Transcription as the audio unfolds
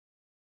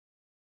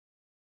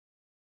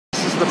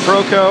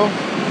Proco.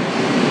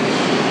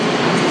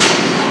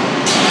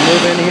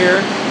 Move in here.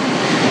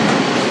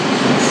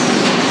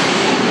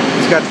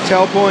 It's got the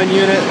tail pulling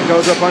unit that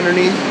goes up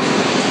underneath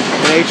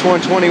an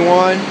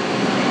H121.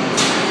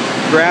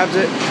 Grabs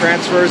it,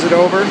 transfers it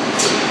over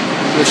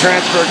to the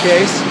transfer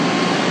case.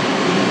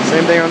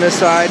 Same thing on this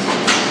side.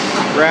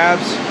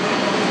 Grabs,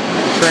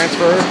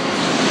 transfer.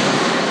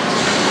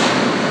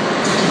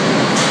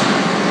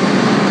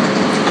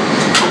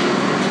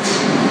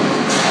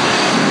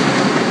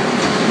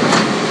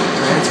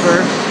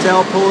 Transfer,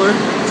 tail puller.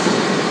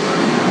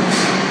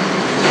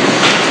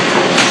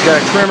 It's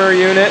got a trimmer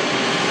unit.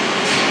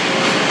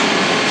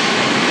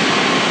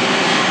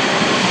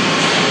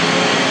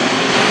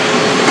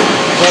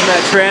 From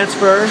that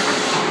transfer.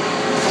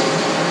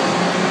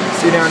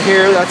 See down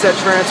here, that's that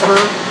transfer.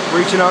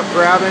 Reaching up,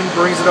 grabbing,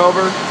 brings it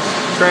over.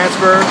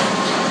 Transfer,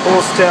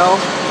 pulls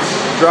tail,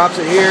 drops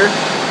it here.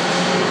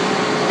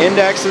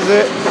 Indexes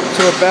it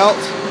to a belt.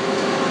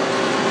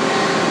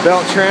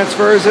 Belt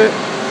transfers it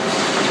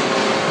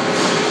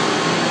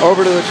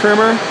over to the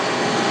trimmer.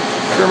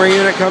 Trimmer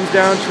unit comes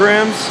down,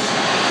 trims,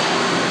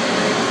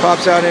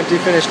 pops out empty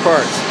finished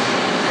parts.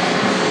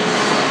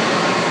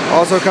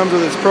 Also comes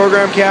with its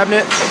program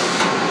cabinet.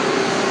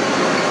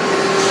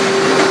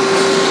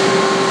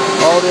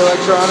 All the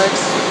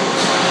electronics.